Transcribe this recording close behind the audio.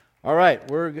All right,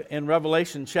 we're in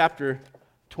Revelation chapter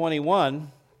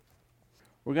 21.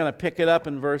 We're going to pick it up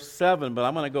in verse 7, but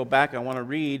I'm going to go back. I want to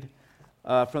read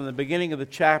from the beginning of the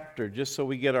chapter just so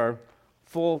we get our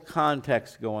full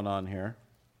context going on here.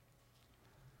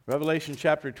 Revelation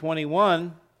chapter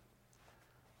 21,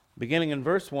 beginning in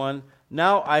verse 1.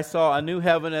 Now I saw a new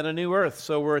heaven and a new earth.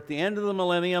 So we're at the end of the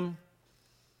millennium,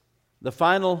 the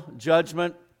final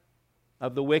judgment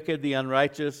of the wicked, the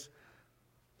unrighteous,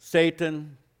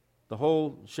 Satan, the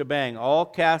whole shebang, all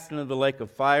cast into the lake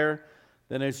of fire.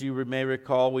 Then, as you may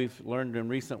recall, we've learned in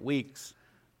recent weeks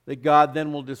that God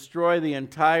then will destroy the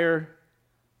entirety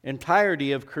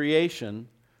of creation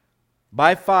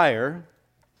by fire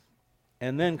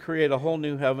and then create a whole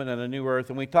new heaven and a new earth.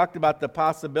 And we talked about the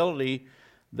possibility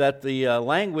that the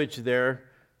language there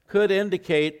could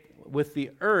indicate with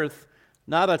the earth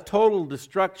not a total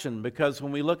destruction, because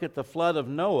when we look at the flood of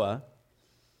Noah,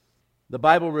 the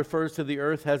Bible refers to the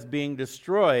earth as being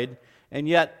destroyed, and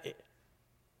yet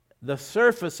the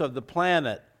surface of the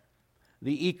planet,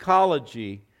 the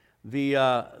ecology,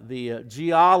 the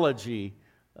geology,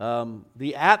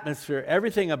 the atmosphere,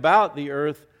 everything about the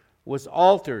earth was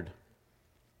altered.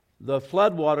 The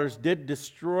floodwaters did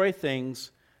destroy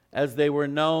things as they were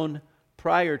known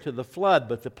prior to the flood,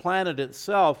 but the planet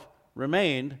itself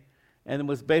remained and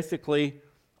was basically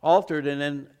altered. And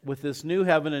then with this new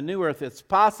heaven and new earth, it's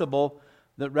possible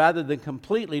that rather than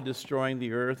completely destroying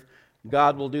the earth,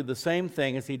 God will do the same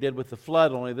thing as he did with the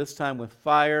flood, only this time with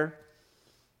fire,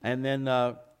 and then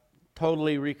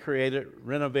totally recreate it,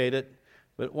 renovate it.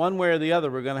 But one way or the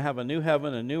other, we're going to have a new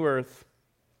heaven, a new earth.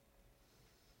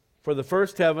 For the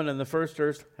first heaven and the first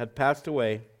earth had passed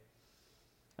away,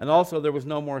 and also there was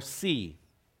no more sea.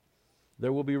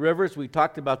 There will be rivers. We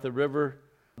talked about the river,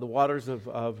 the waters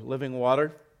of living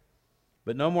water,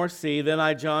 but no more sea. Then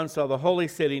I, John, saw the holy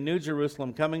city, New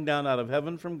Jerusalem, coming down out of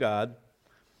heaven from God,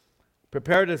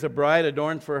 prepared as a bride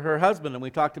adorned for her husband. And we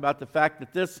talked about the fact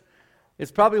that this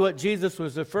is probably what Jesus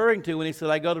was referring to when he said,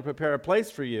 I go to prepare a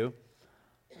place for you.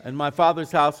 In my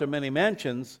Father's house are many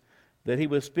mansions, that he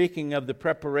was speaking of the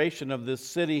preparation of this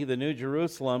city, the New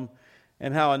Jerusalem,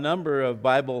 and how a number of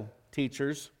Bible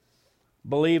teachers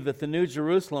believe that the New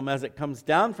Jerusalem, as it comes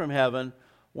down from heaven,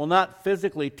 will not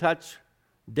physically touch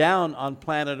down on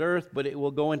planet Earth, but it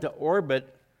will go into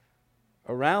orbit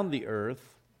around the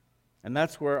earth, and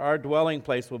that's where our dwelling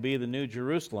place will be, the New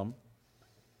Jerusalem.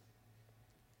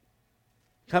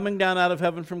 Coming down out of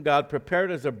heaven from God,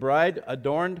 prepared as a bride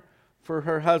adorned for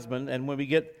her husband. And when we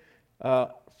get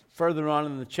further on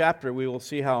in the chapter, we will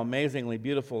see how amazingly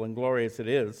beautiful and glorious it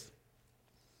is.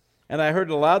 And I heard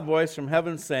a loud voice from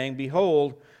heaven saying,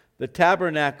 Behold, the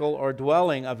tabernacle or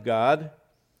dwelling of God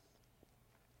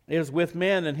is with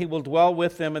men, and he will dwell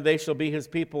with them, and they shall be his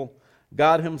people.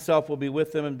 God himself will be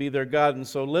with them and be their God. And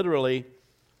so literally,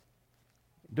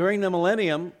 during the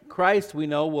millennium, Christ, we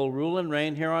know, will rule and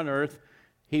reign here on earth.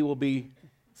 He will be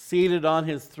seated on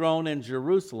his throne in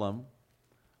Jerusalem.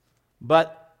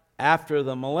 But after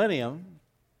the millennium,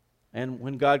 and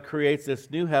when God creates this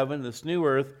new heaven, this new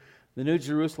earth, the New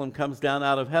Jerusalem comes down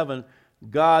out of heaven,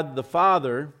 God the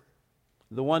Father,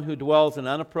 the one who dwells in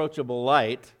unapproachable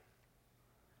light,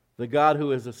 the God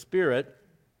who is a spirit,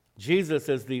 Jesus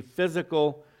is the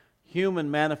physical human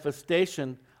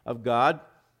manifestation of God,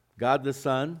 God the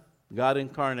Son, God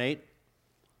incarnate.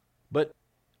 But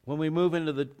when we move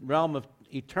into the realm of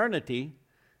eternity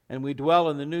and we dwell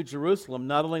in the New Jerusalem,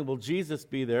 not only will Jesus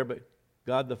be there, but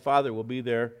God the Father will be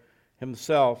there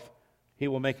himself. He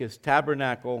will make his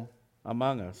tabernacle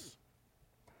among us.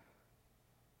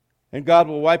 And God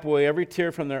will wipe away every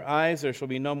tear from their eyes. There shall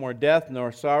be no more death,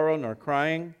 nor sorrow, nor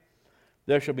crying.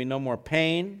 There shall be no more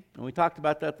pain. And we talked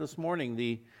about that this morning,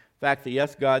 the fact that,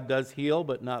 yes, God does heal,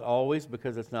 but not always,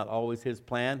 because it's not always his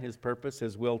plan, his purpose,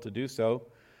 his will to do so.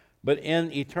 But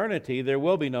in eternity, there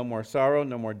will be no more sorrow,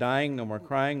 no more dying, no more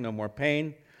crying, no more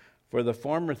pain, for the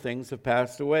former things have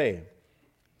passed away.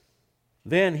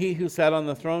 Then he who sat on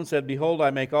the throne said, Behold, I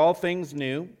make all things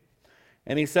new.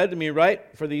 And he said to me,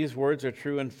 Write, for these words are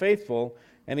true and faithful.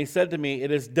 And he said to me,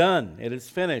 It is done, it is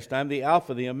finished. I am the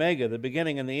Alpha, the Omega, the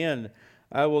beginning and the end.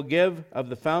 I will give of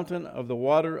the fountain of the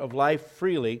water of life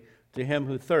freely to him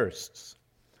who thirsts.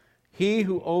 He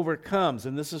who overcomes,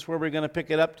 and this is where we're going to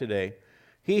pick it up today,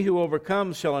 he who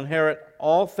overcomes shall inherit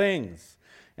all things,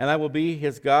 and I will be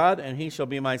his God, and he shall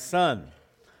be my son.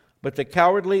 But the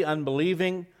cowardly,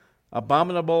 unbelieving,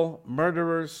 abominable,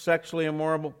 murderers, sexually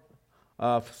immoral,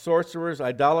 sorcerers,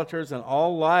 idolaters, and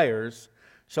all liars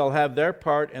shall have their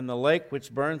part in the lake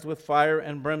which burns with fire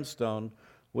and brimstone,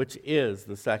 which is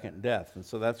the second death. And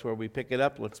so that's where we pick it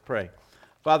up. Let's pray.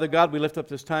 Father God, we lift up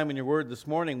this time in your word this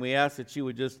morning. We ask that you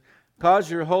would just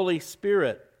cause your Holy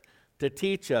Spirit to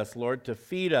teach us, Lord, to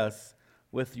feed us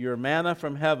with your manna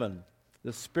from heaven,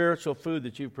 the spiritual food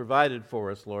that you've provided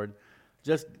for us, Lord.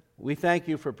 We thank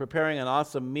you for preparing an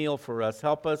awesome meal for us.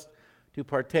 Help us to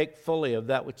partake fully of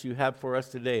that which you have for us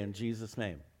today. In Jesus'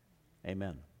 name,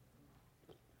 amen.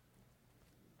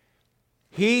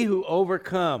 He who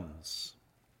overcomes.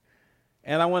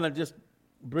 And I want to just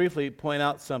briefly point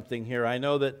out something here. I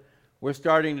know that we're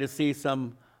starting to see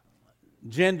some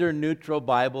gender-neutral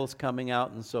Bibles coming out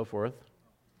and so forth.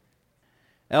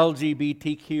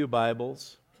 LGBTQ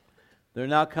Bibles. They're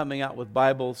now coming out with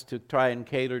Bibles to try and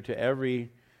cater to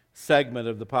every segment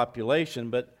of the population.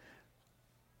 But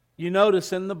you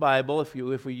notice in the Bible, if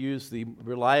we use the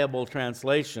reliable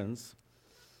translations,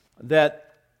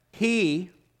 that he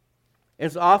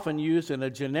is often used in a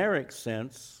generic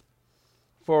sense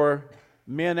for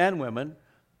men and women,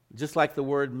 just like the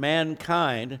word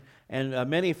mankind, and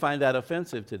many find that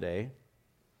offensive today.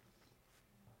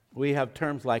 We have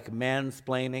terms like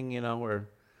mansplaining, where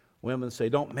women say,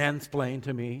 "Don't mansplain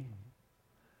to me."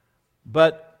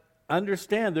 But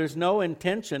understand, there's no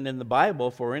intention in the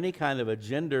Bible for any kind of a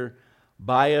gender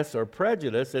bias or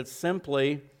prejudice. It's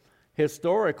simply,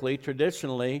 historically,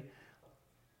 traditionally,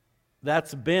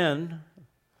 that's been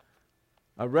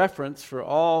a reference for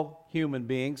all human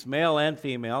beings, male and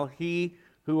female. He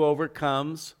who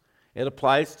overcomes, it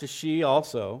applies to she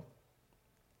also.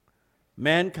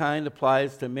 Mankind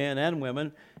applies to men and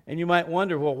women. And you might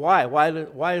wonder, well, why?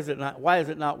 Why is it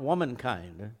not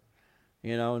womankind?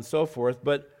 And so forth.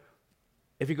 But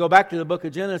if you go back to the book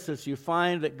of Genesis, you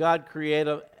find that God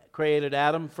created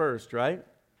Adam first, right?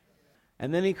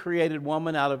 And then he created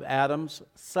woman out of Adam's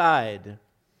side.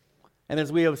 And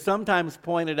as we have sometimes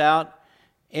pointed out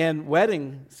in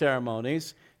wedding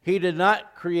ceremonies, he did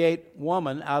not create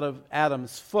woman out of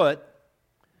Adam's foot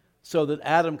so that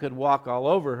Adam could walk all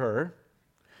over her.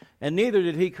 And neither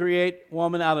did he create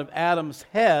woman out of Adam's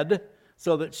head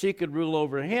so that she could rule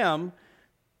over him.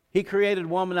 He created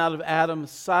woman out of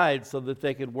Adam's side so that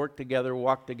they could work together,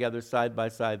 walk together side by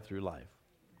side through life.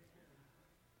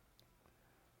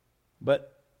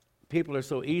 But people are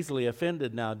so easily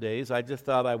offended nowadays. I just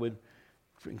thought I would,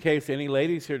 in case any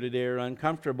ladies here today are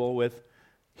uncomfortable with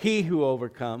he who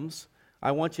overcomes,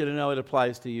 I want you to know it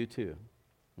applies to you too.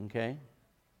 Okay?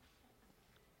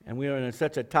 And we are in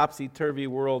such a topsy-turvy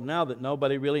world now that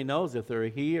nobody really knows if they're a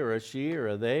he or a she or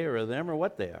a they or a them or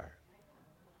what they are.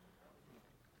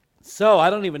 So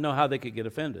I don't even know how they could get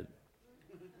offended.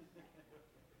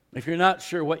 If you're not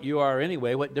sure what you are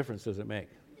anyway, what difference does it make?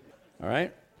 All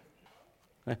right?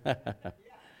 But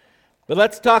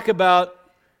let's talk about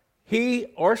he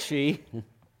or she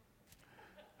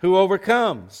who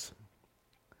overcomes.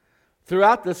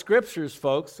 Throughout the scriptures,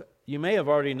 folks, you may have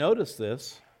already noticed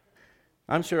this.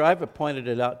 I'm sure I've pointed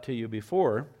it out to you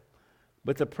before,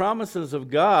 but the promises of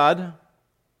God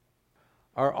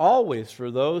are always for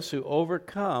those who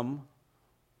overcome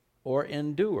or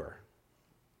endure.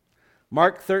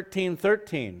 Mark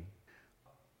 13:13.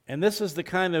 And this is the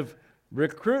kind of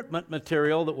recruitment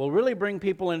material that will really bring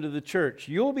people into the church.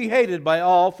 You will be hated by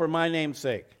all for my name's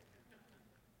sake.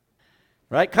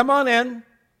 Right? Come on in.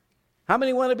 How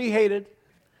many want to be hated?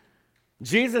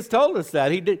 Jesus told us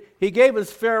that. He gave us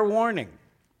fair warning.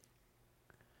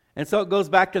 And so it goes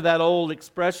back to that old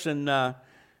expression,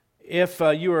 if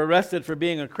you were arrested for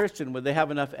being a Christian, would they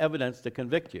have enough evidence to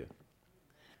convict you?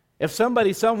 If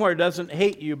somebody somewhere doesn't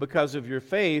hate you because of your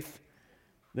faith,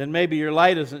 then maybe your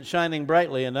light isn't shining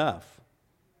brightly enough.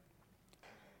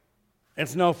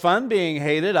 It's no fun being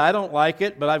hated. I don't like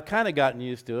it, but I've kind of gotten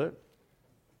used to it.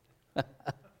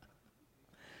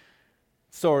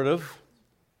 Sort of.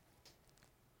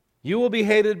 You will be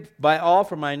hated by all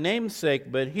for my name's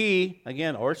sake, but he,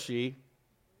 again, or she,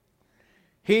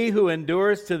 he who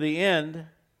endures to the end.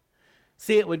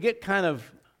 See, it would get kind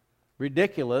of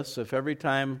ridiculous if every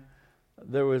time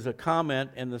there was a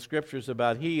comment in the scriptures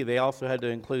about he, they also had to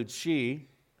include she.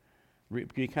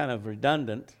 Be kind of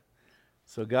redundant.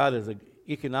 So God is an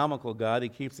economical God. He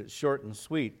keeps it short and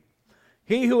sweet.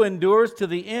 He who endures to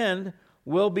the end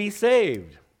will be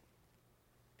saved.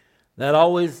 That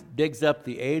always digs up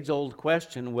the age-old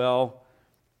question, well,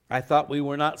 I thought we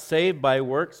were not saved by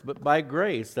works, but by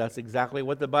grace. That's exactly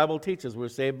what the Bible teaches. We're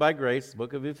saved by grace, the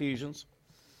book of Ephesians.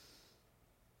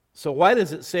 So why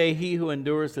does it say, he who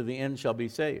endures to the end shall be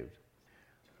saved?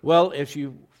 Well, if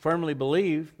you firmly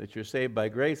believe that you're saved by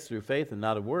grace through faith and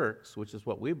not of works, which is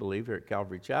what we believe here at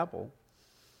Calvary Chapel,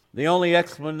 the only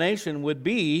explanation would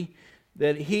be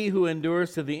that he who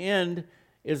endures to the end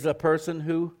is a person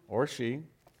who, or she,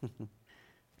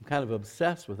 I'm kind of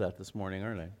obsessed with that this morning,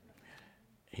 aren't I?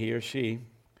 He or she.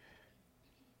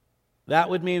 That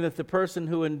would mean that the person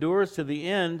who endures to the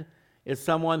end is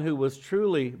someone who was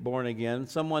truly born again,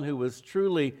 someone who was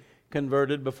truly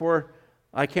converted. Before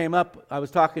I came up, I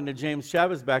was talking to James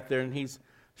Chavez back there, and he's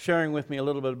sharing with me a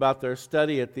little bit about their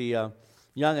study at the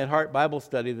Young at Heart Bible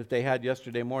study that they had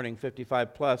yesterday morning,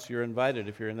 55 plus. You're invited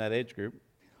if you're in that age group.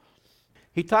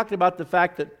 He talked about the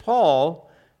fact that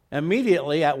Paul,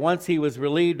 immediately, at once he was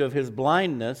relieved of his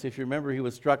blindness. If you remember, he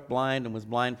was struck blind and was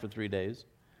blind for 3 days.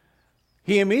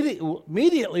 He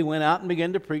immediately went out and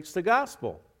began to preach the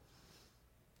gospel.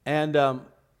 And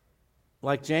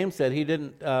like James said, he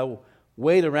didn't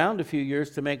wait around a few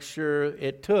years to make sure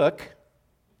it took.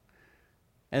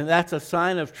 And that's a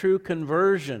sign of true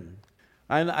conversion.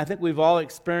 I think we've all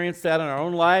experienced that in our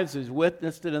own lives. We've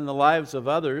witnessed it in the lives of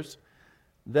others,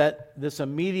 that this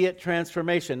immediate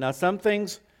transformation. Now, some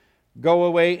things go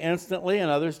away instantly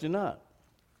and others do not.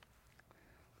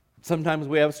 Sometimes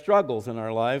we have struggles in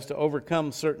our lives to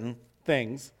overcome certain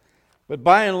things. But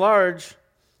by and large,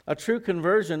 a true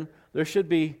conversion, there should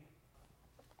be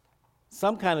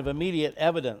some kind of immediate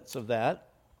evidence of that.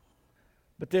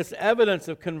 But this evidence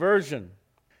of conversion.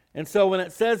 And so when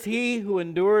it says, he who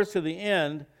endures to the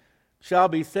end shall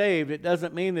be saved, it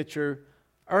doesn't mean that you're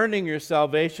earning your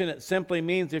salvation. It simply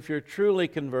means if you're truly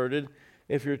converted,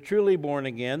 if you're truly born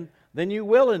again, then you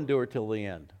will endure till the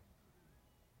end.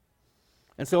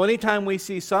 And so anytime we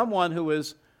see someone who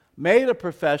has made a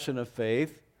profession of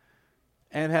faith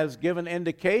and has given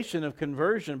indication of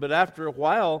conversion, but after a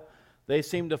while they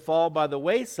seem to fall by the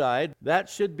wayside, that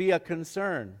should be a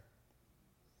concern.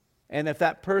 And if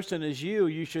that person is you,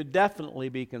 you should definitely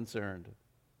be concerned.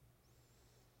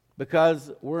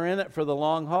 Because we're in it for the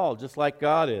long haul, just like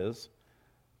God is.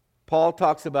 Paul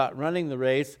talks about running the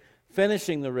race,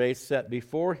 finishing the race set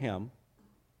before him.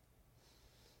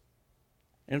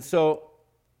 And so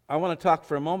I want to talk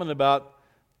for a moment about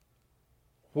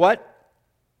what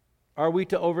are we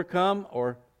to overcome,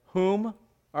 or whom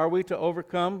are we to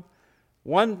overcome.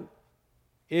 One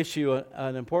issue,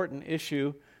 an important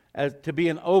issue, as to be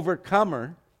an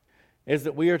overcomer, is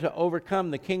that we are to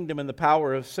overcome the kingdom and the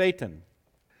power of Satan.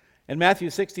 In Matthew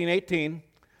 16:18,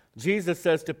 Jesus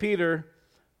says to Peter,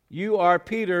 "You are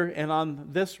Peter, and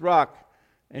on this rock,"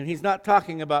 and he's not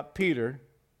talking about Peter,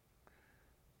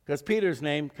 because Peter's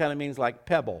name kind of means like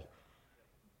pebble.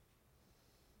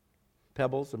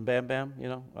 Pebbles and bam bam, you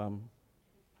know.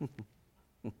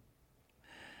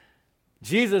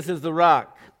 Jesus is the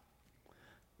rock.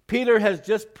 Peter has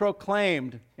just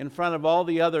proclaimed in front of all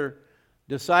the other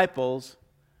disciples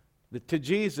to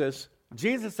Jesus.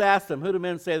 Jesus asked them, "Who do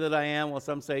men say that I am?" Well,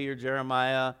 some say you're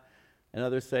Jeremiah, and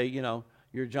others say,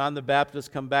 you're John the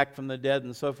Baptist come back from the dead,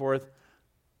 and so forth.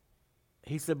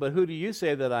 He said, "But who do you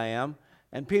say that I am?"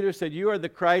 And Peter said, "You are the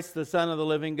Christ, the Son of the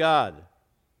living God."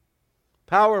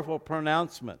 Powerful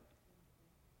pronouncement.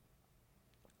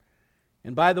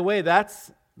 And by the way,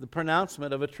 that's the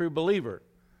pronouncement of a true believer.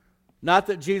 Not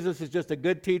that Jesus is just a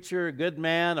good teacher, a good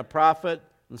man, a prophet,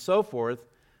 and so forth.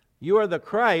 You are the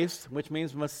Christ, which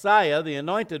means Messiah, the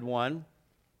anointed one,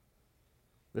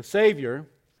 the Savior.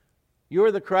 You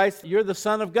are the Christ, you're the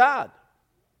Son of God.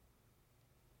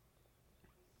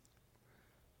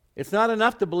 It's not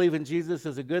enough to believe in Jesus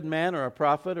as a good man or a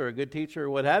prophet or a good teacher or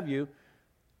what have you.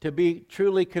 To be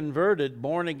truly converted,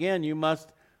 born again, you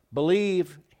must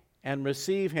believe and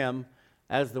receive him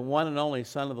as the one and only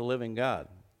Son of the living God.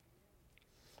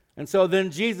 And so then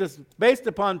Jesus, based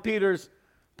upon Peter's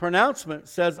pronouncement,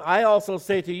 says, "I also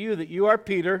say to you that you are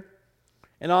Peter,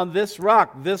 and on this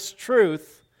rock, this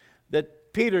truth,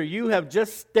 that Peter, you have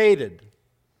just stated,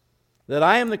 that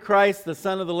I am the Christ, the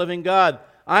Son of the living God.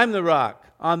 I'm the rock.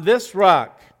 On this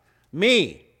rock,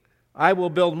 me, I will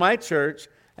build my church,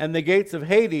 and the gates of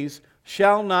Hades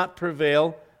shall not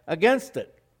prevail against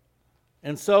it."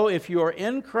 And so if you are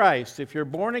in Christ, if you're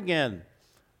born again,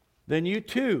 then you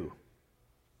too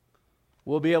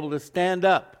will be able to stand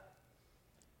up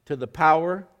to the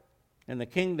power and the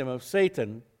kingdom of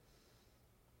Satan.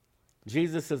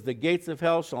 Jesus says the gates of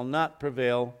hell shall not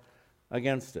prevail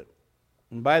against it.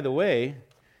 And by the way,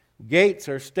 gates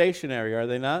are stationary, are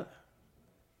they not?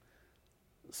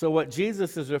 So what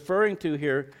Jesus is referring to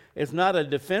here is not a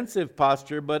defensive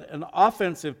posture, but an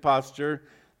offensive posture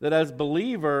that as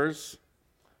believers,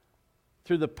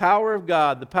 through the power of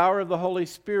God, the power of the Holy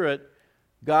Spirit,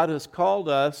 God has called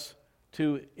us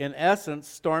to, in essence,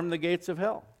 storm the gates of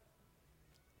hell.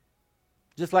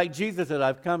 Just like Jesus said,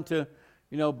 "I've come to,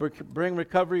 bring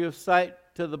recovery of sight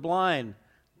to the blind,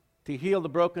 to heal the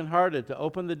brokenhearted, to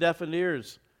open the deafened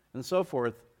ears," and so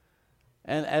forth.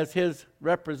 And as his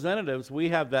representatives, we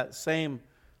have that same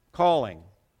calling.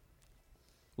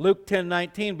 Luke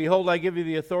 10:19, behold, I give you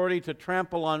the authority to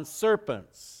trample on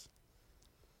serpents.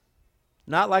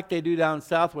 Not like they do down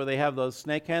south where they have those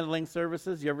snake handling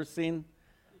services. You ever seen,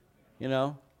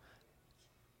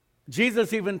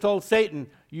 Jesus even told Satan,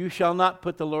 you shall not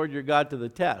put the Lord your God to the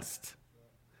test.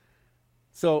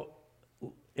 So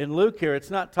in Luke here, it's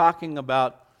not talking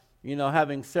about,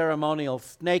 having ceremonial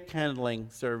snake handling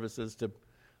services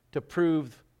to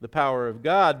prove the power of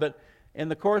God, but in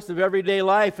the course of everyday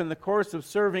life, in the course of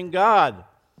serving God.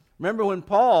 Remember when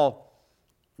Paul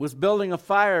was building a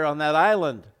fire on that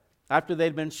island after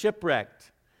they'd been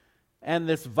shipwrecked, and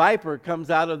this viper comes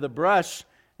out of the brush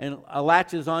and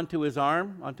latches onto his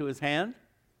arm, onto his hand?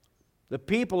 The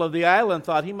people of the island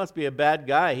thought he must be a bad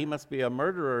guy. He must be a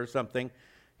murderer or something.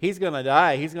 He's going to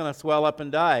die. He's going to swell up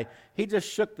and die. He just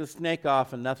shook the snake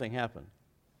off and nothing happened.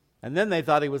 And then they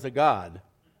thought he was a god.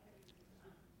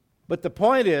 But the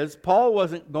point is, Paul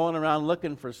wasn't going around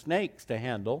looking for snakes to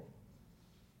handle.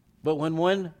 But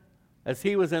as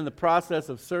he was in the process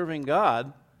of serving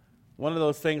God, one of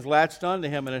those things latched onto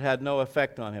him and it had no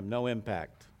effect on him, no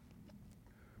impact.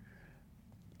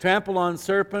 Trample on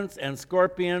serpents and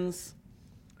scorpions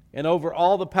and over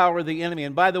all the power of the enemy.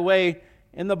 And by the way,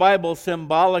 in the Bible,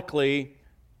 symbolically,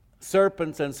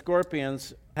 serpents and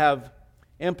scorpions have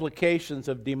implications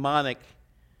of demonic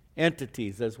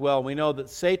entities as well. We know that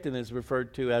Satan is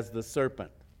referred to as the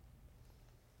serpent.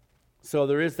 So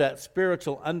there is that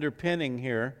spiritual underpinning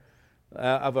here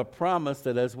of a promise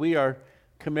that as we are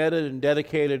committed and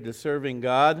dedicated to serving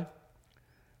God,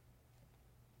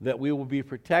 that we will be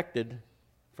protected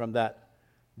from that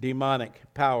demonic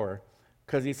power.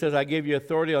 Because he says, I give you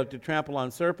authority to trample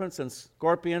on serpents and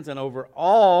scorpions and over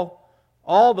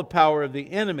all the power of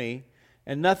the enemy,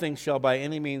 and nothing shall by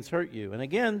any means hurt you. And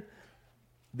again,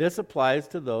 this applies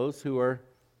to those who are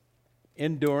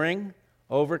enduring,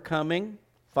 overcoming,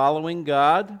 following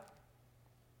God.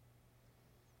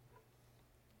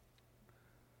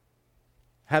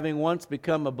 Having once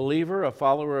become a believer, a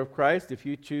follower of Christ, if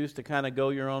you choose to kind of go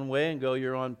your own way and go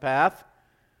your own path,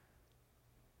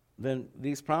 then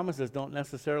these promises don't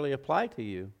necessarily apply to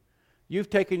you.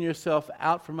 You've taken yourself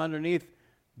out from underneath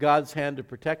God's hand of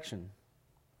protection.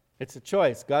 It's a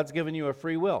choice. God's given you a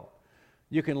free will.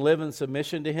 You can live in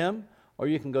submission to Him, or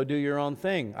you can go do your own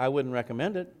thing. I wouldn't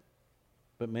recommend it,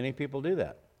 but many people do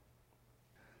that.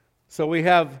 So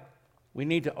we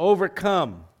need to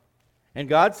overcome. And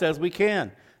God says we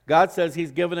can. God says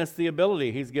He's given us the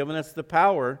ability. He's given us the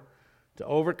power to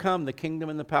overcome the kingdom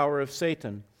and the power of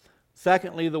Satan.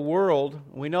 Secondly, the world.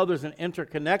 We know there's an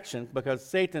interconnection because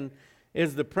Satan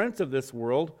is the prince of this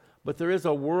world, but there is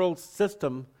a world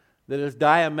system that is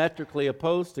diametrically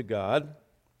opposed to God.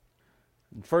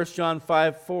 In 1 John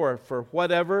 5:4, for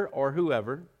whatever or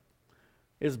whoever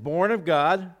is born of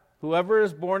God, whoever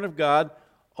is born of God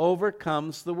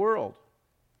overcomes the world.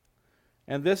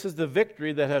 And this is the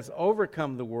victory that has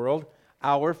overcome the world,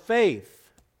 our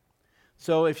faith.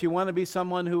 So if you want to be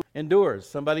someone who endures,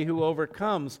 somebody who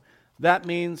overcomes, that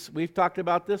means, we've talked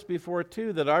about this before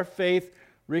too, that our faith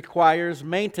requires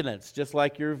maintenance, just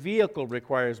like your vehicle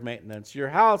requires maintenance. Your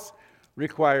house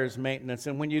requires maintenance.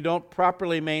 And when you don't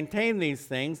properly maintain these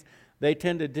things, they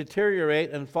tend to deteriorate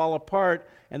and fall apart,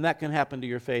 and that can happen to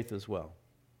your faith as well.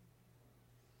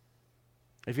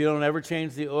 If you don't ever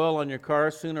change the oil on your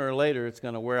car, sooner or later it's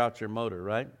going to wear out your motor,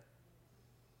 right?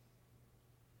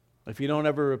 If you don't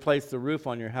ever replace the roof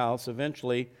on your house,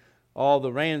 eventually all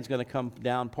the rain's going to come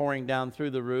down, pouring down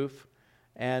through the roof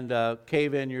and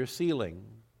cave in your ceiling.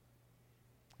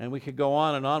 And we could go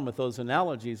on and on with those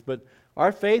analogies, but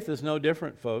our faith is no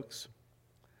different, folks.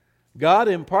 God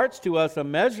imparts to us a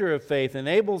measure of faith,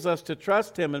 enables us to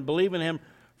trust Him and believe in Him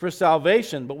for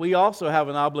salvation, but we also have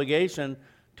an obligation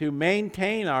to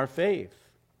maintain our faith.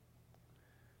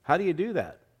 How do you do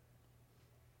that?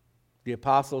 The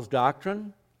Apostles'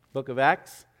 Doctrine, Book of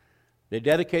Acts, they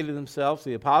dedicated themselves to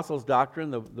the Apostles'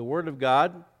 Doctrine, the Word of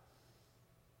God.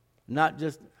 Not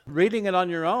just reading it on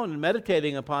your own and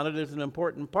meditating upon it is an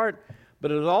important part,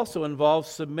 but it also involves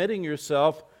submitting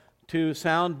yourself to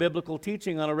sound biblical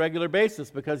teaching on a regular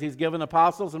basis, because He's given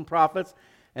apostles and prophets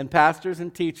and pastors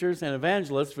and teachers and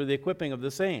evangelists for the equipping of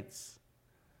the saints.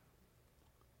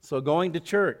 So going to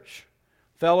church,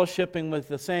 fellowshipping with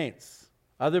the saints,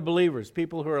 other believers,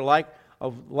 people who are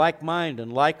of like mind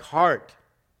and like heart.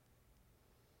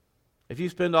 If you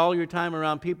spend all your time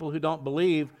around people who don't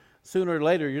believe, sooner or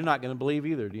later you're not going to believe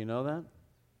either. Do you know that?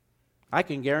 I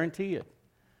can guarantee it.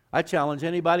 I challenge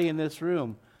anybody in this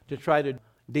room to try to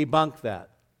debunk that.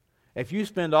 If you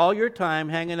spend all your time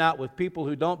hanging out with people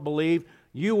who don't believe,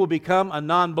 you will become a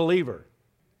non-believer.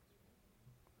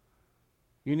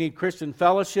 You need Christian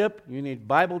fellowship. You need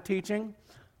Bible teaching,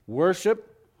 worship.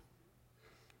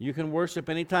 You can worship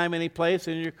anytime, any place,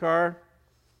 in your car,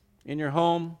 in your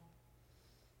home,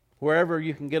 wherever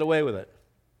you can get away with it.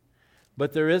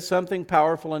 But there is something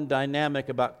powerful and dynamic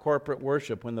about corporate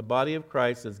worship when the body of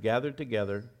Christ is gathered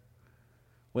together.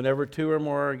 Whenever two or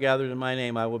more are gathered in my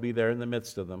name, I will be there in the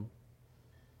midst of them.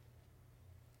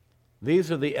 These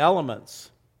are the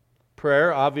elements.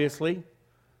 Prayer, obviously.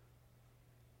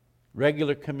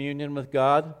 Regular communion with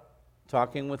God,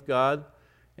 talking with God,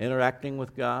 interacting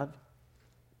with God,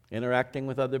 interacting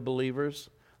with other believers.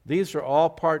 These are all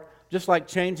part, just like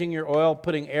changing your oil,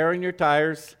 putting air in your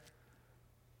tires,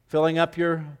 filling up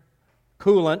your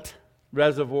coolant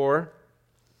reservoir.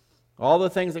 All the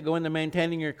things that go into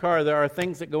maintaining your car, there are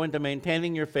things that go into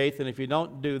maintaining your faith, and if you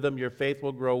don't do them, your faith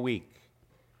will grow weak.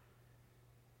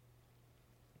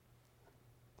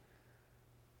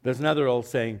 There's another old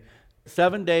saying,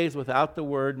 7 days without the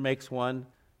word makes one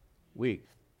weak.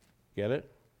 Get it?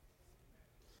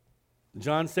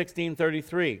 John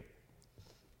 16:33.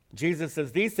 Jesus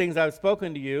says, these things I've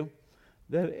spoken to you,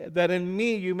 that in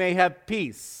me you may have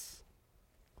peace.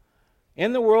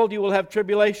 In the world you will have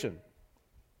tribulation.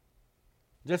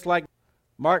 Just like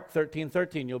Mark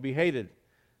 13:13, you'll be hated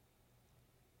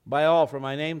by all for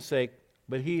my name's sake,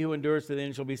 but he who endures to the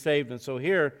end shall be saved. And so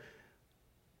here,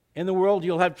 in the world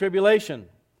you'll have tribulation.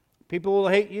 People will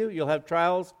hate you, you'll have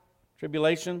trials,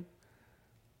 tribulation.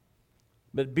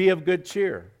 But be of good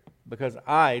cheer, because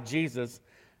I, Jesus,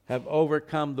 have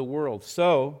overcome the world.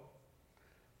 So,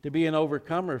 to be an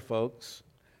overcomer, folks,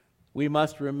 we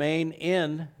must remain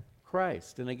in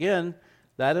Christ. And again,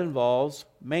 that involves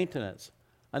maintenance.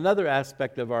 Another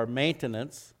aspect of our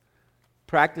maintenance,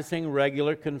 practicing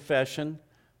regular confession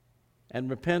and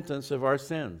repentance of our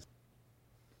sins.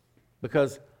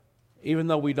 Because even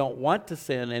though we don't want to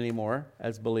sin anymore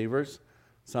as believers,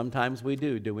 sometimes we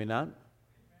do we not?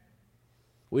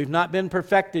 We've not been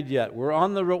perfected yet. We're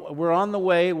on the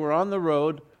way, we're on the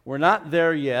road. We're not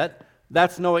there yet.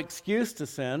 That's no excuse to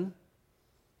sin.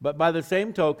 But by the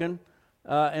same token,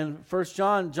 in 1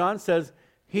 John, John says,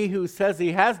 he who says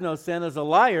he has no sin is a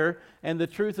liar, and the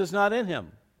truth is not in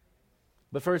him.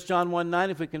 But 1 John 1:9,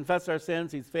 if we confess our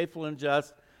sins, he's faithful and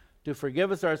just to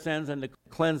forgive us our sins and to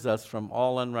cleanse us from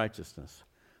all unrighteousness.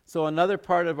 So another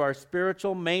part of our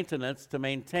spiritual maintenance, to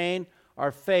maintain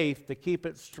our faith, to keep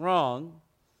it strong,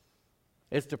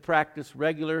 is to practice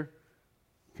regular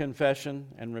confession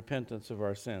and repentance of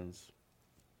our sins.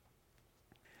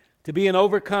 To be an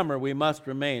overcomer, we must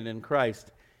remain in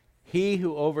Christ. He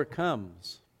who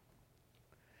overcomes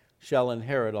shall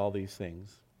inherit all these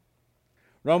things.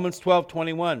 Romans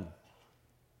 12:21.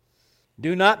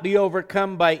 Do not be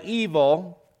overcome by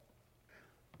evil,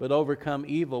 but overcome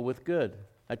evil with good.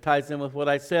 That ties in with what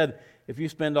I said. If you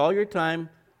spend all your time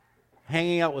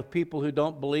hanging out with people who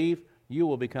don't believe, you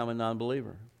will become a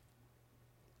non-believer.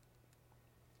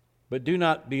 But do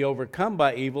not be overcome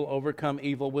by evil, overcome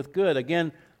evil with good.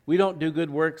 Again, we don't do good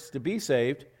works to be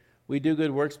saved. We do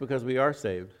good works because we are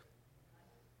saved.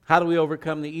 How do we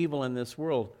overcome the evil in this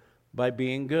world? By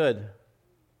being good.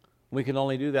 We can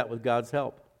only do that with God's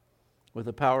help, with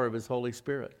the power of His Holy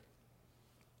Spirit.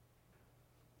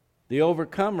 The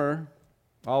overcomer,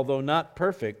 although not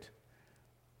perfect,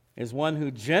 is one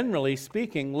who, generally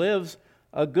speaking, lives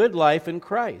a good life in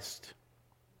Christ.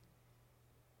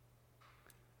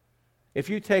 If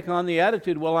you take on the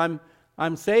attitude, well,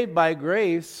 I'm saved by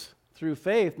grace through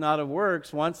faith, not of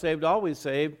works, once saved, always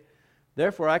saved,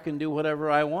 therefore I can do whatever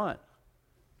I want.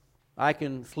 I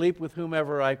can sleep with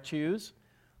whomever I choose.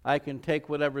 I can take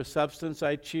whatever substance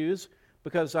I choose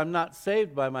because I'm not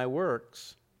saved by my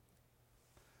works.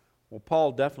 Well,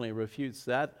 Paul definitely refutes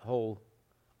that whole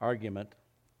argument.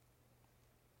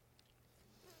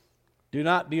 Do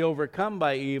not be overcome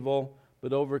by evil,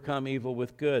 but overcome evil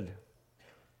with good.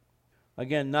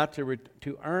 Again, not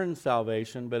to earn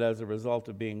salvation, but as a result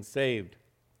of being saved.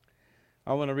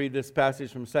 I want to read this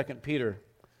passage from 2 Peter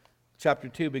chapter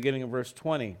 2, beginning of verse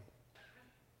 20.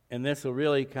 And this will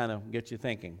really kind of get you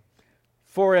thinking.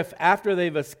 For if after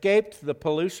they've escaped the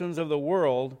pollutions of the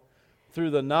world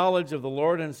through the knowledge of the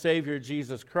Lord and Savior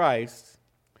Jesus Christ,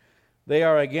 they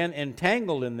are again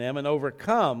entangled in them and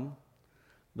overcome,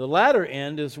 the latter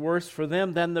end is worse for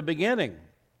them than the beginning.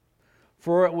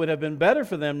 For it would have been better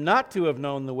for them not to have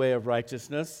known the way of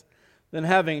righteousness than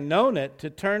having known it to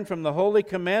turn from the holy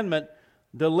commandment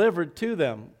delivered to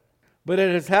them. But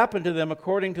it has happened to them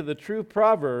according to the true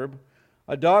proverb,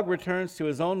 a dog returns to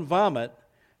his own vomit,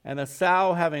 and a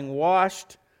sow having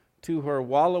washed to her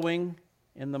wallowing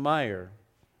in the mire.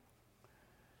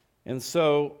 And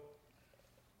so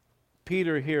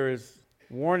Peter here is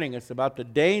warning us about the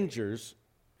dangers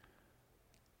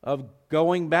of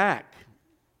going back.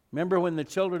 Remember when the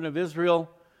children of Israel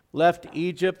left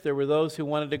Egypt, there were those who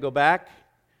wanted to go back.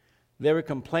 They were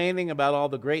complaining about all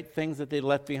the great things that they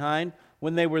left behind.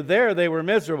 When they were there, they were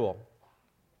miserable.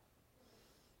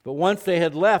 But once they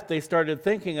had left, they started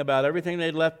thinking about everything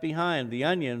they'd left behind, the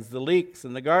onions, the leeks,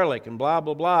 and the garlic, and blah,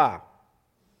 blah, blah.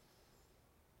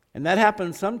 And that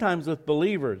happens sometimes with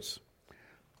believers.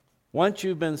 Once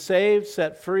you've been saved,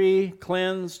 set free,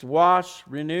 cleansed, washed,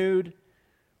 renewed,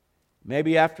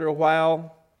 maybe after a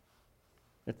while,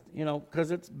 because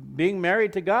it's being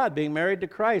married to God, being married to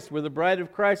Christ. We're the bride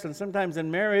of Christ, and sometimes in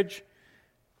marriage,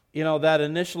 that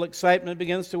initial excitement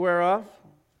begins to wear off.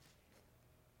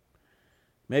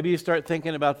 Maybe you start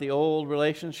thinking about the old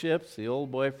relationships, the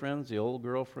old boyfriends, the old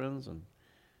girlfriends, and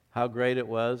how great it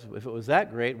was. If it was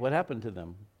that great, what happened to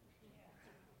them?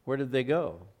 Where did they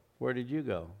go? Where did you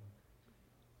go?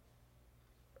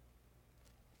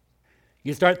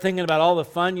 You start thinking about all the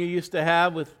fun you used to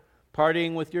have with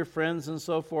partying with your friends and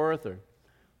so forth, or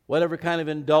whatever kind of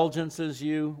indulgences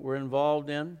you were involved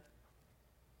in.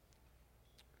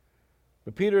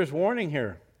 But Peter is warning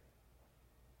here.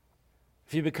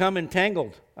 If you become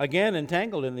entangled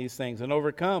in these things and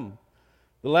overcome,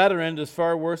 the latter end is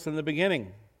far worse than the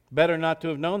beginning. Better not to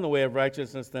have known the way of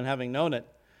righteousness than having known it,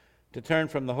 to turn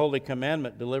from the holy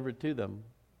commandment delivered to them.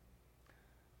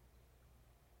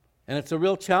 And it's a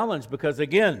real challenge because,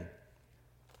 again,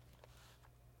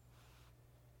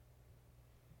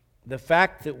 the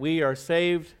fact that we are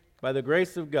saved by the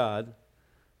grace of God,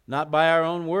 not by our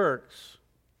own works,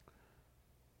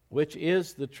 which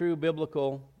is the true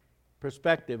biblical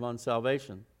perspective on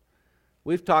salvation.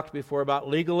 We've talked before about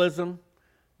legalism,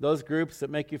 those groups that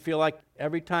make you feel like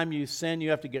every time you sin you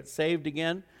have to get saved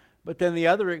again. But then the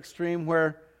other extreme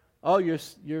where, you're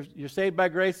saved by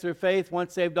grace through faith,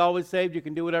 once saved, always saved, you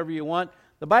can do whatever you want.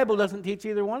 The Bible doesn't teach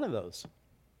either one of those.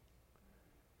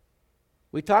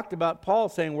 We talked about Paul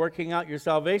saying working out your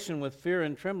salvation with fear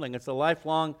and trembling. It's a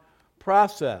lifelong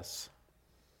process.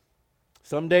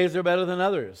 Some days are better than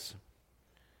others.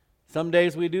 Some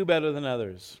days we do better than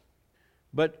others.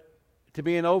 But to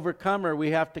be an overcomer,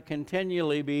 we have to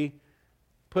continually be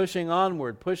pushing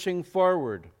onward, pushing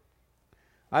forward.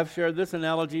 I've shared this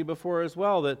analogy before as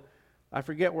well, that I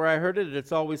forget where I heard it.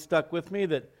 It's always stuck with me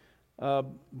that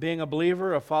being a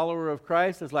believer, a follower of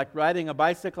Christ, is like riding a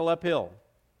bicycle uphill.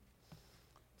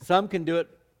 Some can do it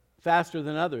faster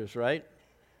than others, right?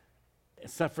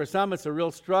 So for some, it's a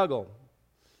real struggle.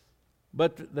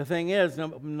 But the thing is,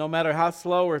 no matter how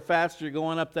slow or fast you're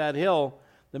going up that hill,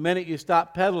 the minute you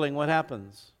stop pedaling, what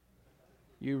happens?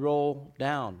 You roll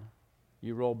down.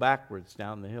 You roll backwards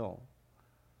down the hill.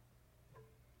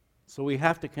 So we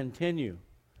have to continue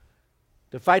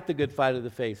to fight the good fight of the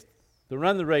faith, to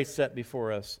run the race set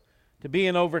before us, to be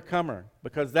an overcomer,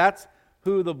 because that's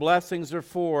who the blessings are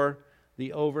for,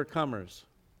 the overcomers.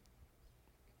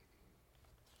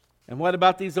 And what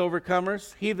about these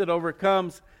overcomers? He that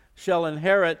overcomes shall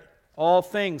inherit all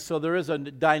things. So there is a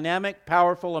dynamic,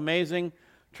 powerful, amazing,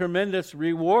 tremendous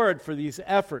reward for these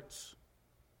efforts.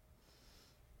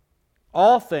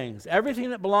 All things,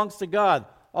 everything that belongs to God,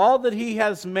 all that He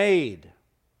has made,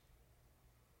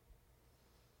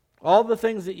 all the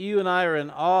things that you and I are in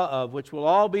awe of, which will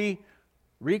all be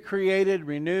recreated,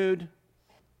 renewed,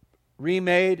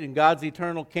 remade in God's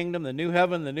eternal kingdom, the new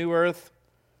heaven, the new earth,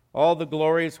 all the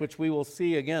glories which we will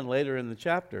see again later in the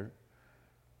chapter.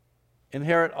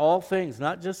 Inherit all things,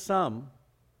 not just some.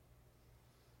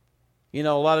 A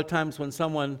lot of times when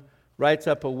someone writes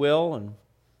up a will, and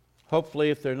hopefully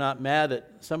if they're not mad at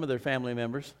some of their family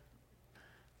members,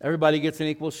 everybody gets an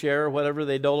equal share, or whatever,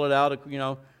 they dole it out,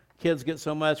 kids get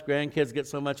so much, grandkids get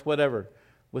so much, whatever.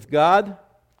 With God,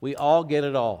 we all get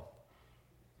it all.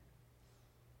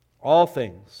 All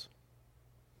things.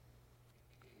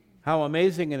 How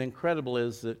amazing and incredible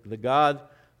is that the God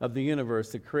of the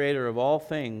universe, the creator of all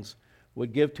things,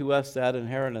 would give to us that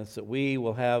inheritance, that we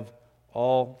will have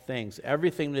all things.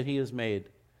 Everything that He has made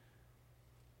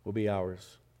will be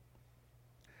ours.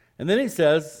 And then He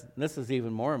says, and this is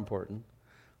even more important,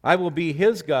 I will be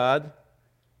His God,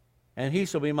 and He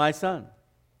shall be my son.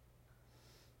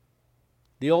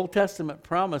 The Old Testament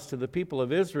promise to the people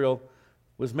of Israel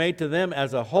was made to them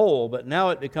as a whole, but now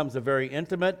it becomes a very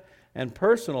intimate and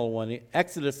personal one.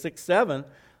 Exodus 6:7,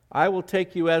 I will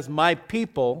take you as my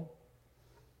people.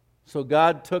 So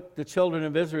God took the children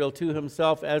of Israel to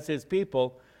Himself as His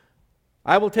people.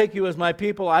 I will take you as my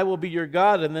people, I will be your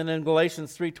God. And then in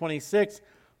Galatians 3:26,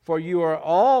 for you are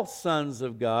all sons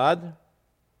of God,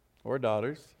 or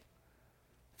daughters,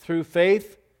 through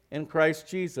faith in Christ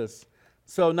Jesus.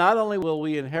 So not only will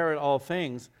we inherit all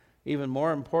things, even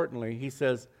more importantly, he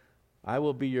says, I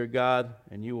will be your God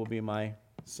and you will be my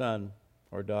son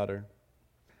or daughter.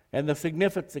 And the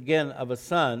significance, again, of a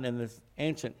son in this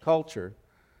ancient culture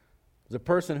is a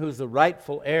person who's the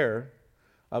rightful heir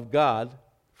of God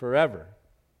forever.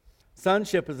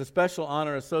 Sonship is a special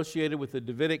honor associated with the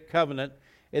Davidic covenant.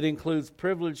 It includes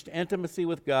privileged intimacy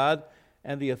with God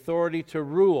and the authority to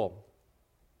rule.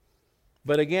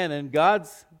 But again, in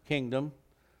God's kingdom,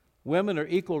 women are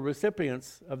equal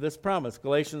recipients of this promise.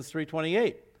 Galatians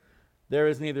 3:28. There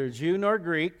is neither Jew nor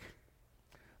Greek,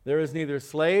 there is neither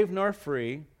slave nor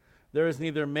free, there is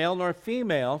neither male nor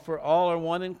female, for all are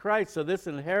one in Christ. So this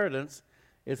inheritance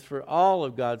is for all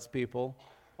of God's people,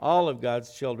 all of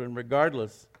God's children,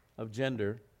 regardless of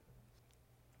gender.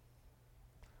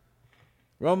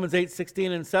 Romans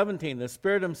 8:16 and 17. The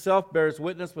Spirit himself bears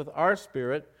witness with our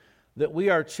spirit that we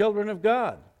are children of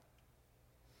God.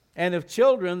 And if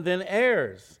children, then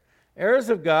heirs. Heirs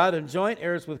of God and joint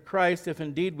heirs with Christ, if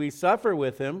indeed we suffer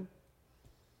with him.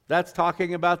 That's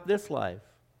talking about this life.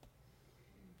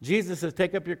 Jesus says,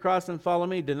 take up your cross and follow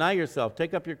me. Deny yourself.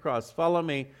 Take up your cross. Follow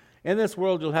me. In this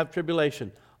world you'll have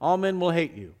tribulation. All men will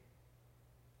hate you.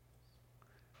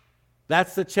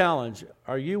 That's the challenge.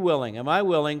 Are you willing? Am I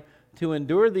willing to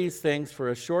endure these things for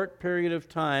a short period of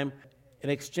time in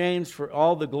exchange for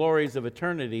all the glories of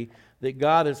eternity that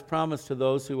God has promised to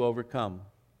those who overcome?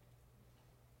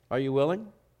 Are you willing?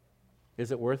 Is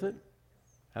it worth it?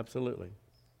 Absolutely.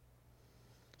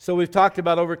 So we've talked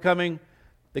about overcoming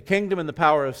the kingdom and the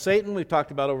power of Satan. We've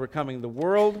talked about overcoming the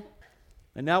world.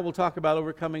 And now we'll talk about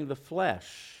overcoming the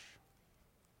flesh.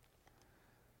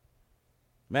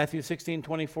 Matthew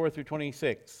 16:24 through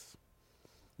 26.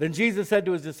 Then Jesus said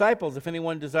to his disciples, if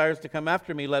anyone desires to come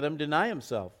after me, let him deny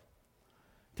himself.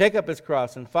 Take up his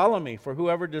cross and follow me, for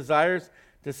whoever desires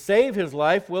to save his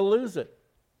life will lose it.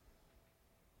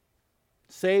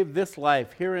 Save this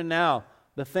life, here and now,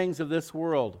 the things of this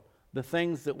world, the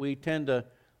things that we tend to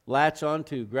latch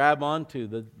onto, grab onto,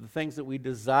 the things that we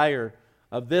desire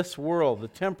of this world, the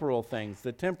temporal things,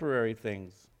 the temporary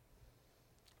things.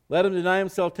 Let him deny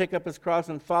himself, take up his cross,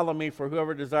 and follow me, for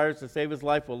whoever desires to save his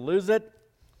life will lose it.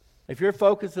 If your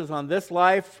focus is on this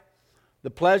life, the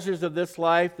pleasures of this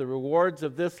life, the rewards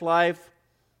of this life,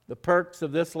 the perks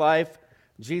of this life,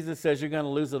 Jesus says you're going to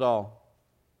lose it all.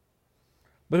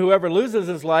 But whoever loses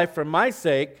his life for my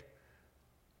sake,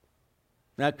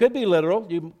 now it could be literal,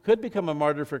 you could become a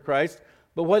martyr for Christ,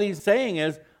 but what he's saying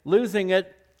is losing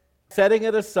it, setting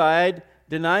it aside,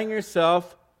 denying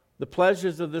yourself, the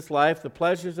pleasures of this life, the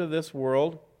pleasures of this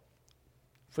world,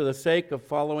 for the sake of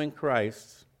following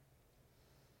Christ.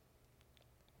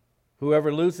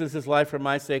 Whoever loses his life for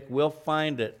my sake will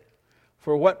find it.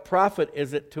 For what profit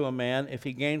is it to a man if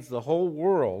he gains the whole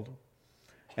world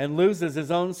and loses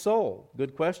his own soul?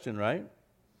 Good question, right?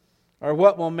 Or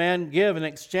what will man give in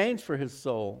exchange for his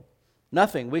soul?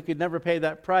 Nothing. We could never pay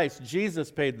that price.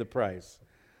 Jesus paid the price.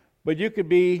 But you could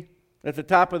be at the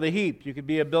top of the heap. You could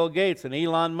be a Bill Gates, an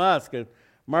Elon Musk, a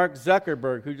Mark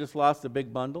Zuckerberg, who just lost a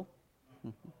big bundle.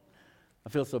 I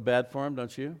feel so bad for him,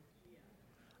 don't you?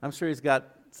 I'm sure he's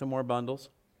got some more bundles.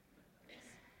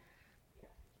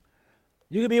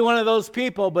 You could be one of those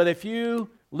people, but if you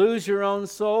lose your own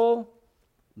soul,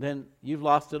 then you've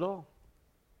lost it all.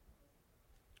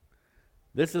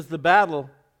 This is the battle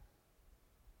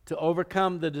to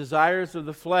overcome the desires of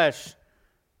the flesh.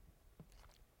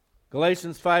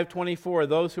 Galatians 5:24,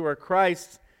 those who are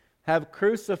Christ's have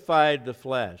crucified the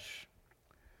flesh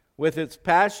with its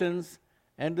passions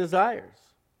and desires.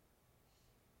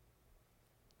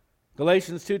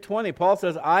 Galatians 2:20, Paul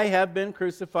says, I have been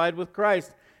crucified with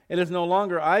Christ. It is no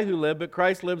longer I who live, but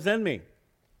Christ lives in me.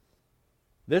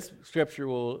 This scripture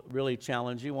will really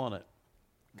challenge you, won't it?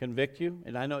 Convict you,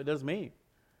 and I know it does me.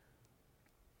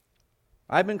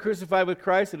 I've been crucified with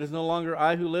Christ. It is no longer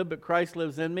I who live, but Christ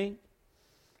lives in me.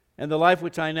 And the life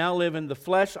which I now live in the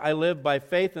flesh, I live by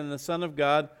faith in the Son of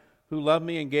God, who loved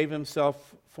me and gave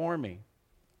himself for me.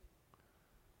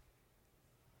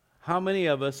 How many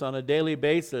of us on a daily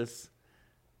basis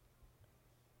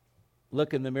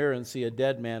look in the mirror and see a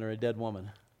dead man or a dead woman?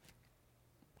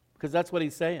 Because that's what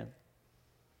he's saying.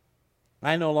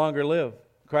 I no longer live.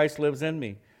 Christ lives in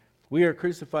me. We are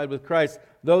crucified with Christ.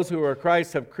 Those who are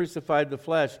Christ have crucified the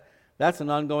flesh. That's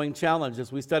an ongoing challenge.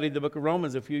 As we studied the book of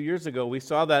Romans a few years ago, we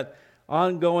saw that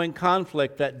ongoing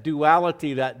conflict, that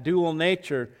duality, that dual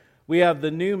nature. We have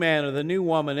the new man or the new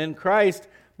woman in Christ,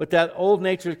 but that old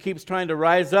nature keeps trying to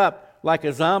rise up like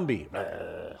a zombie.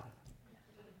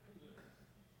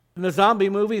 In the zombie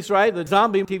movies, right? The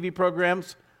zombie TV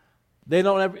programs,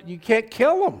 you can't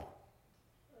kill them.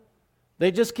 They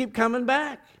just keep coming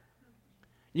back.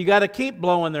 You got to keep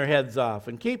blowing their heads off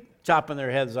and keep chopping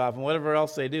their heads off and whatever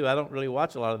else they do. I don't really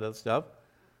watch a lot of that stuff.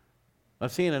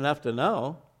 I've seen enough to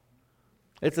know.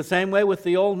 It's the same way with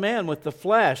the old man, with the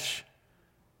flesh.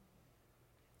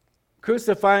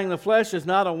 Crucifying the flesh is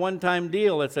not a one-time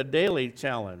deal. It's a daily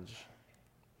challenge.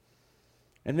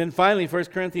 And then finally, 1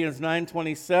 Corinthians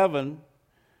 9:27,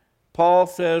 Paul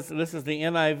says, this is the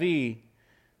NIV,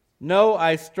 "No,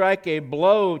 I strike a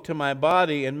blow to my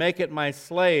body and make it my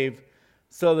slave,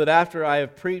 so that after I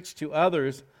have preached to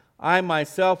others, I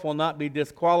myself will not be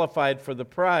disqualified for the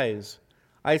prize.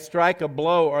 I strike a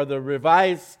blow," or the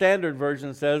Revised Standard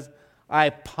Version says, "I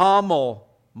pommel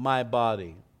my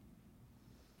body."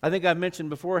 I think I've mentioned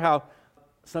before how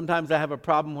sometimes I have a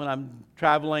problem when I'm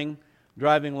traveling,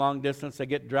 driving long distance. I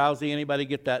get drowsy. Anybody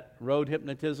get that road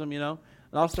hypnotism, And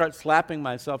I'll start slapping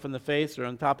myself in the face or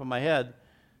on top of my head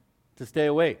to stay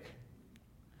awake.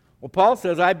 Well, Paul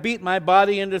says, I beat my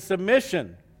body into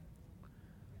submission.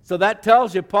 So that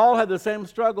tells you Paul had the same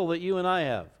struggle that you and I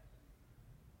have.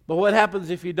 But what happens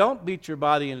if you don't beat your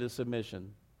body into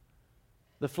submission?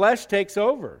 The flesh takes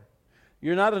over.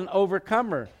 You're not an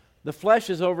overcomer. The flesh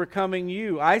is overcoming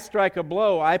you. I strike a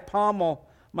blow. I pommel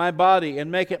my body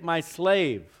and make it my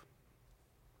slave,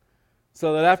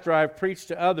 so that after I've preached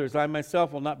to others, I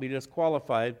myself will not be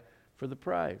disqualified for the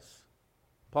prize.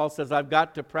 Paul says, I've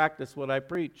got to practice what I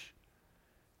preach.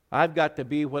 I've got to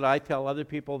be what I tell other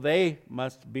people they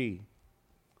must be.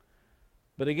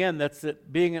 But again, that's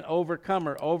it, being an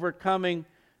overcomer, overcoming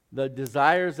the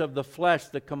desires of the flesh,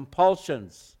 the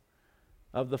compulsions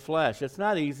of the flesh. It's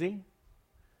not easy,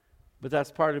 but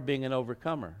that's part of being an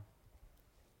overcomer.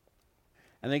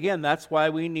 And again, that's why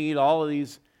we need all of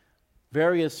these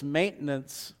various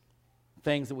maintenance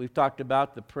things that we've talked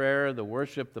about, the prayer, the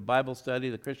worship, the Bible study,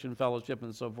 the Christian fellowship,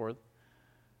 and so forth.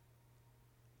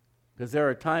 Because there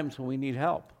are times when we need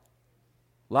help.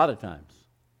 A lot of times.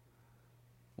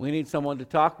 We need someone to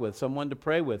talk with, someone to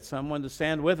pray with, someone to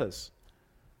stand with us.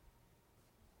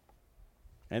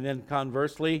 And then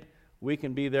conversely, we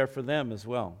can be there for them as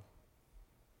well.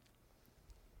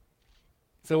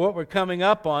 So what we're coming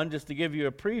up on, just to give you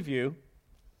a preview,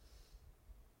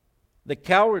 the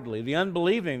cowardly, the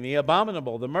unbelieving, the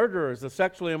abominable, the murderers, the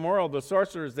sexually immoral, the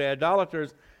sorcerers, the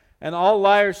idolaters, and all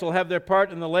liars shall have their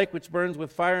part in the lake which burns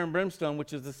with fire and brimstone,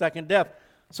 which is the second death.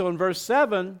 So in verse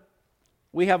 7,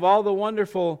 we have all the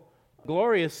wonderful,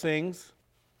 glorious things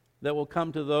that will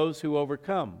come to those who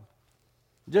overcome.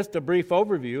 Just a brief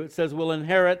overview. It says we'll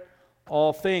inherit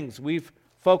all things. We've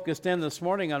focused in this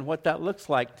morning on what that looks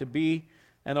like to be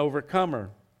an overcomer.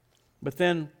 But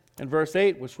then in verse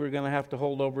 8, which we're going to have to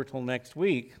hold over till next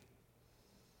week,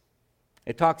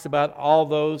 it talks about all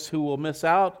those who will miss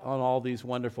out on all these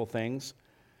wonderful things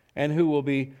and who will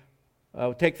be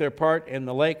take their part in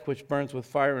the lake which burns with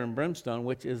fire and brimstone,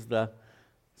 which is the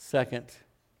second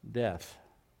death.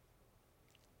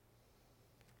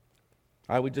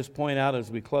 I would just point out as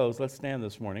we close, let's stand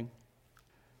this morning.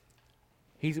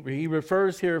 He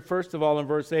refers here, first of all, in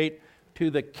verse 8, to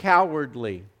the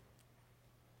cowardly.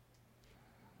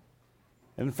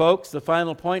 And folks, the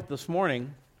final point this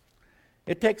morning,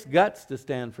 it takes guts to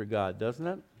stand for God, doesn't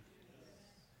it?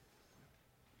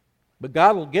 But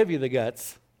God will give you the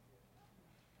guts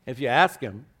if you ask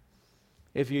Him.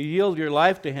 If you yield your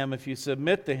life to Him, if you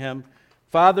submit to Him,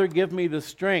 Father, give me the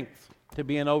strength to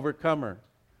be an overcomer.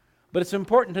 But it's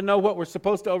important to know what we're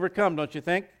supposed to overcome, don't you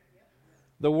think?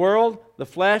 The world, the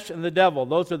flesh, and the devil.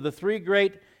 Those are the three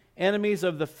great enemies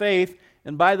of the faith.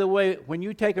 And by the way, when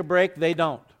you take a break, they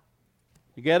don't.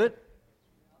 You get it?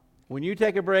 When you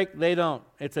take a break, they don't.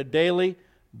 It's a daily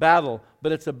battle,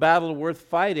 but it's a battle worth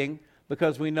fighting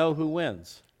because we know who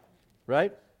wins.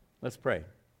 Right? Let's pray.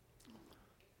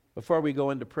 Before we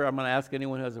go into prayer, I'm going to ask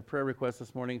anyone who has a prayer request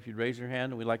this morning if you'd raise your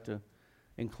hand, and we'd like to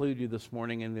include you this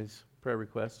morning in these prayer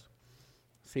requests.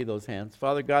 See those hands.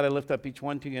 Father God, I lift up each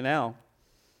one to you now.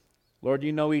 Lord,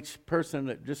 you know each person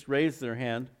that just raised their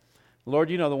hand. Lord,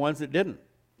 you know the ones that didn't.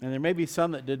 And there may be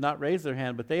some that did not raise their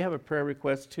hand, but they have a prayer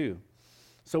request too.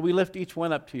 So we lift each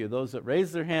one up to you, those that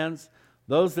raised their hands,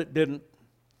 those that didn't.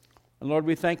 And Lord,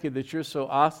 we thank you that you're so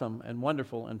awesome and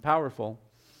wonderful and powerful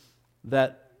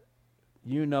that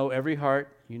you know every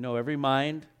heart, you know every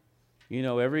mind, you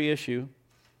know every issue.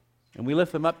 And we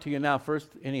lift them up to you now. First,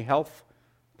 any health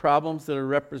problems that are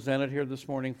represented here this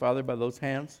morning, Father, by those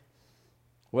hands,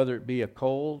 whether it be a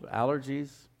cold,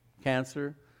 allergies,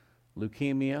 cancer,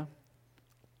 leukemia,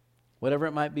 whatever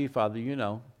it might be, Father, you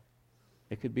know.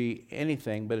 It could be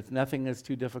anything, but it's nothing that's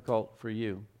too difficult for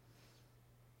you.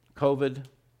 COVID,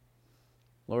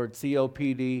 Lord,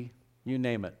 COPD, you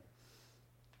name it.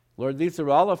 Lord, these are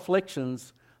all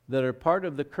afflictions that are part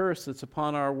of the curse that's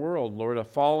upon our world, Lord, a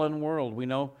fallen world. We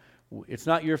know it's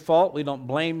not your fault. We don't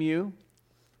blame you.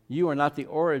 You are not the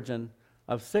origin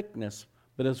of sickness.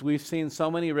 But as we've seen so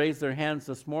many raise their hands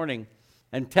this morning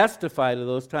and testify to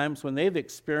those times when they've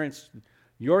experienced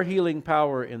your healing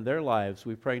power in their lives,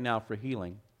 we pray now for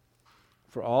healing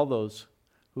for all those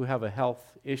who have a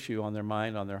health issue on their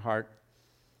mind, on their heart.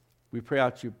 We pray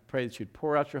that you'd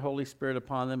pour out your Holy Spirit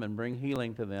upon them and bring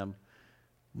healing to them.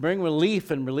 Bring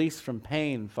relief and release from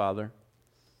pain, Father,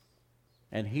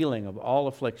 and healing of all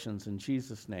afflictions in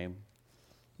Jesus' name.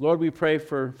 Lord, we pray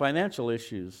for financial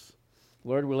issues.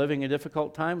 Lord, we're living in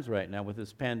difficult times right now with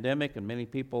this pandemic, and many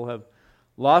people have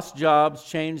lost jobs,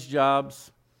 changed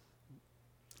jobs.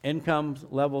 Income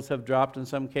levels have dropped in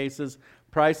some cases.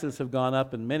 Prices have gone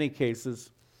up in many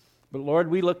cases. But Lord,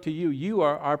 we look to you. You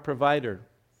are our provider.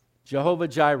 Jehovah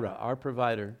Jireh, our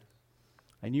provider.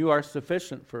 And you are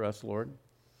sufficient for us, Lord.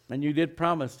 And you did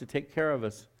promise to take care of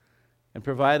us and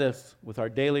provide us with our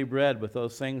daily bread, with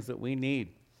those things that we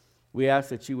need. We ask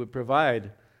that you would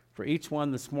provide for each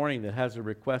one this morning that has a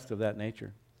request of that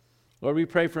nature. Lord, we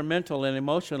pray for mental and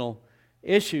emotional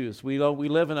issues. We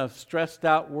live in a stressed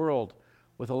out world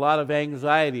with a lot of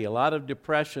anxiety, a lot of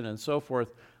depression, and so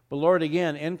forth. But Lord,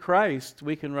 again, in Christ,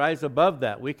 we can rise above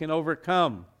that. We can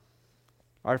overcome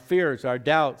our fears, our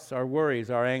doubts, our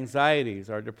worries, our anxieties,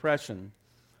 our depression.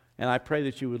 And I pray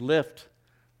that you would lift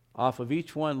off of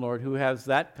each one, Lord, who has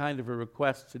that kind of a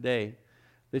request today,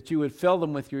 that you would fill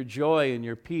them with your joy and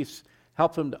your peace,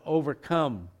 help them to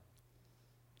overcome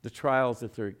the trials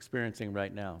that they're experiencing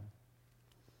right now.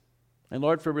 And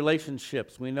Lord, for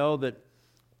relationships, we know that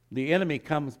the enemy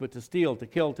comes but to steal, to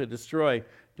kill, to destroy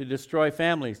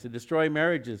families, to destroy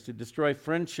marriages, to destroy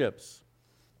friendships.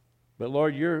 But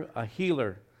Lord, you're a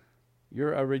healer.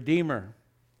 You're a redeemer.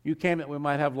 You came that we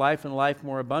might have life and life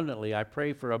more abundantly. I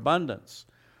pray for abundance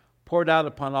poured out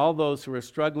upon all those who are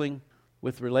struggling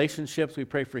with relationships. We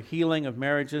pray for healing of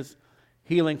marriages,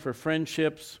 healing for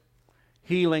friendships,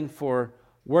 healing for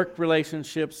work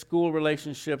relationships, school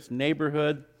relationships,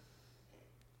 neighborhood.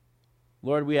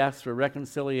 Lord, we ask for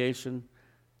reconciliation,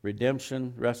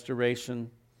 redemption, restoration.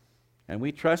 And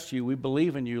we trust you. We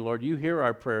believe in you, Lord. You hear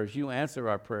our prayers. You answer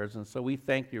our prayers. And so we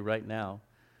thank you right now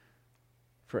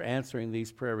for answering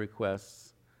these prayer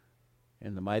requests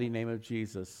in the mighty name of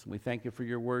Jesus. We thank you for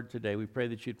your word today. We pray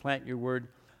that you'd plant your word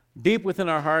deep within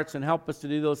our hearts and help us to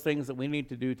do those things that we need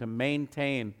to do to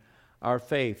maintain our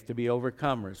faith, to be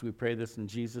overcomers. We pray this in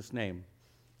Jesus' name.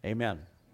 Amen.